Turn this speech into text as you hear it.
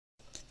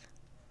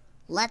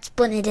Let's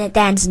put it and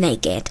dance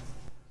naked.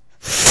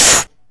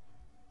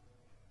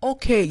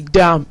 Okay,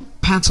 down.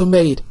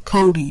 Pencilmate,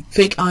 Cody,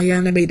 fake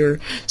Animator,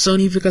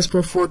 Sony Vegas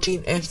Pro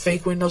 14, and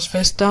fake Windows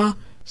Vista.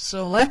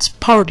 So let's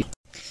party.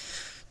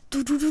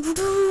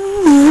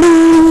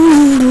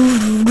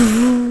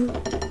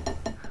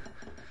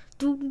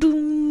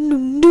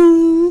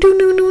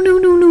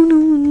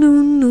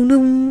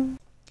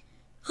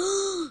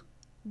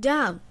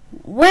 Damn,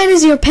 where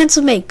is your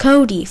Pencilmate,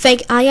 Cody,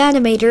 fake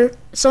Animator,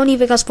 Sony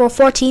Vegas Pro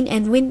 14,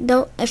 and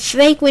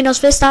fake Windows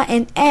Vista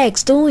and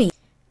X doing?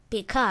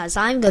 Because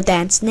I'm gonna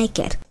dance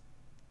naked.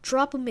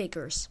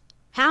 Troublemakers,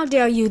 how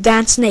dare you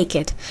dance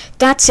naked?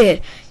 That's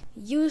it.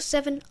 You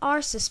 7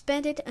 are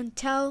suspended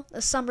until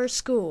the summer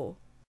school.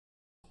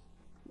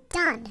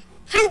 Done.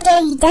 How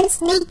dare you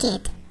dance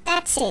naked?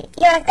 That's it.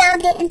 You are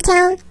grounded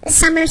until the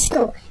summer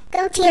school.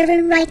 Go to your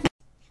room right now.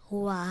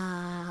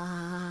 Wow.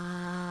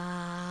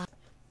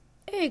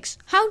 X,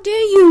 how dare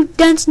you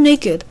dance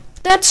naked?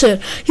 That's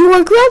it. You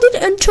are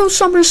grounded until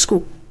summer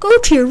school. Go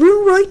to your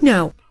room right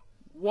now.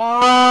 What?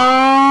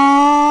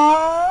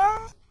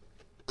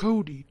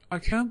 Cody, I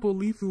can't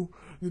believe you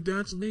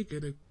danced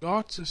naked and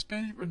got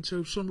suspended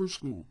until summer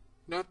school.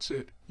 That's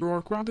it. You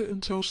are grounded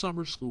until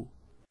summer school.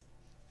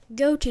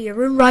 Go to your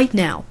room right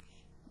now.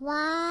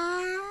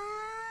 What?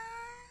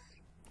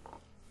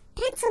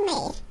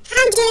 Pencilmate,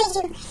 how dare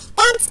you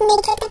dance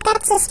naked and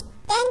got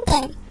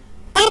suspended?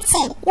 That's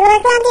it. You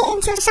are grounded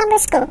until summer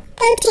school.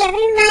 Go to your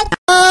room right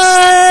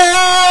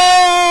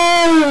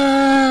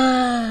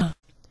now.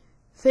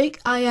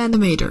 Fake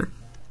Animator.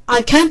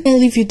 I can't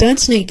believe you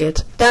dance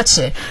naked. That's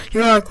it.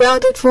 You are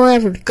grounded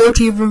forever. Go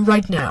to your room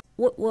right now.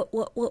 What?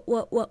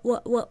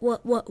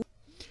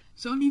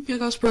 Sony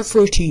Vegas Pro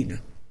 14.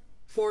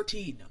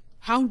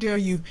 How dare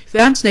you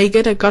dance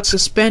naked and got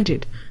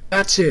suspended?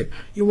 That's it.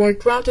 You are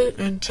grounded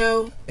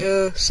until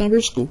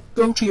summer school.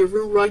 Go to your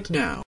room right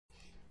now.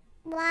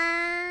 What?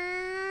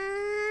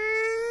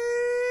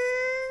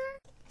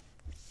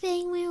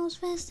 Fake Windows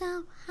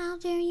Vista, how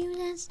dare you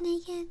dance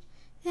naked?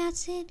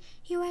 That's it.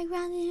 You are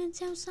grounded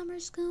until summer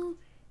school.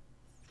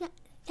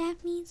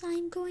 That means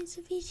I'm going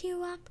to beat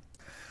you up.